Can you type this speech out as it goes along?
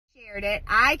it.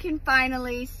 I can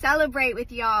finally celebrate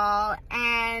with y'all,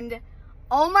 and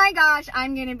oh my gosh,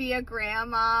 I'm gonna be a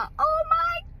grandma. Oh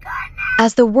my goodness.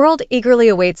 As the world eagerly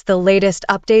awaits the latest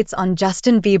updates on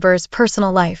Justin Bieber's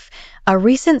personal life, a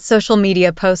recent social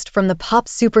media post from the pop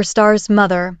superstar's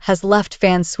mother has left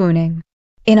fans swooning.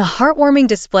 In a heartwarming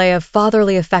display of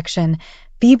fatherly affection,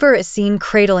 Bieber is seen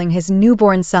cradling his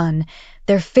newborn son,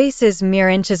 their faces mere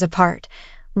inches apart,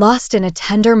 lost in a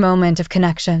tender moment of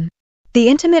connection. The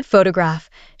intimate photograph,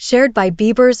 shared by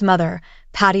Bieber's mother,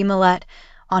 Patty Millett,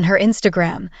 on her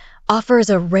Instagram, offers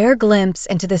a rare glimpse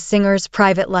into the singer's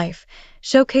private life,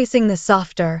 showcasing the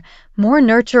softer, more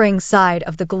nurturing side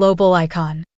of the global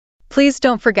icon. Please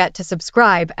don't forget to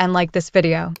subscribe and like this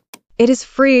video. It is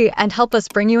free and help us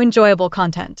bring you enjoyable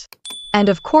content. And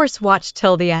of course, watch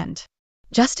till the end.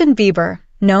 Justin Bieber,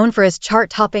 known for his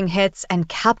chart-topping hits and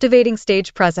captivating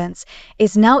stage presence,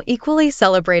 is now equally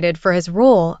celebrated for his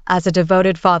role as a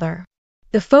devoted father.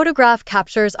 The photograph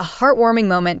captures a heartwarming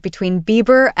moment between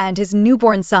Bieber and his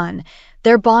newborn son,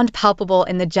 their bond palpable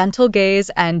in the gentle gaze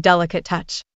and delicate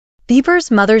touch.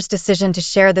 Bieber's mother's decision to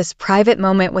share this private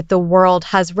moment with the world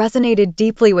has resonated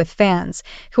deeply with fans,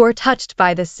 who are touched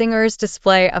by the singer's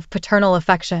display of paternal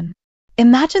affection.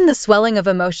 Imagine the swelling of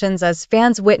emotions as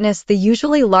fans witness the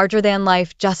usually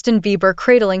larger-than-life Justin Bieber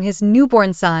cradling his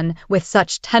newborn son with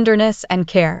such tenderness and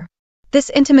care. This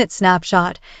intimate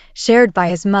snapshot, shared by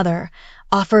his mother,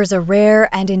 offers a rare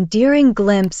and endearing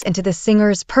glimpse into the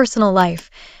singer's personal life,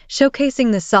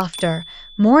 showcasing the softer,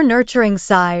 more nurturing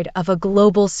side of a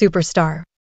global superstar.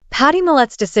 Patty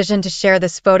Millett's decision to share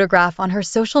this photograph on her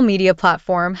social media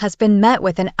platform has been met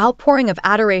with an outpouring of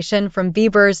adoration from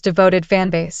Bieber's devoted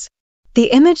fanbase.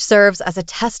 The image serves as a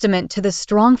testament to the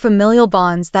strong familial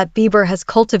bonds that Bieber has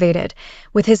cultivated,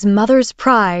 with his mother's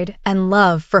pride and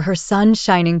love for her son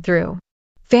shining through.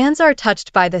 Fans are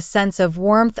touched by the sense of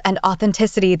warmth and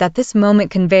authenticity that this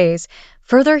moment conveys,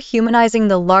 further humanizing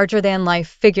the larger-than-life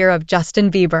figure of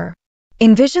Justin Bieber.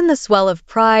 Envision the swell of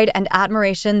pride and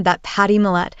admiration that Patty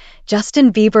Millett,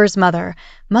 Justin Bieber's mother,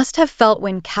 must have felt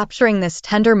when capturing this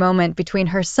tender moment between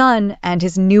her son and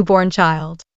his newborn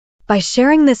child. By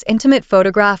sharing this intimate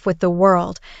photograph with the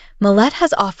world, Millett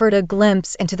has offered a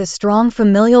glimpse into the strong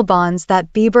familial bonds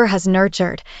that Bieber has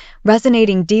nurtured,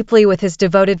 resonating deeply with his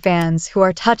devoted fans who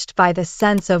are touched by the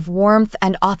sense of warmth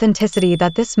and authenticity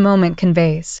that this moment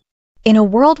conveys. In a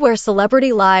world where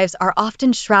celebrity lives are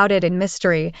often shrouded in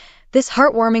mystery, this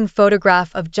heartwarming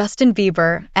photograph of Justin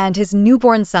Bieber and his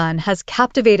newborn son has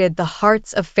captivated the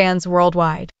hearts of fans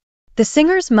worldwide. The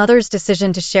singer's mother's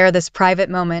decision to share this private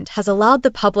moment has allowed the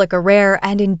public a rare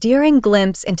and endearing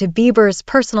glimpse into Bieber's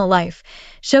personal life,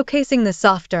 showcasing the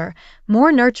softer,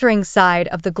 more nurturing side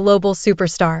of the global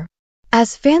superstar.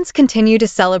 As fans continue to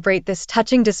celebrate this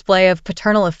touching display of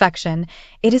paternal affection,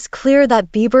 it is clear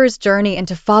that Bieber's journey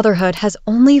into fatherhood has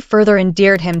only further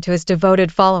endeared him to his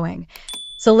devoted following,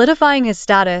 solidifying his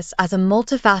status as a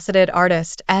multifaceted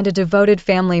artist and a devoted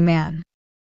family man.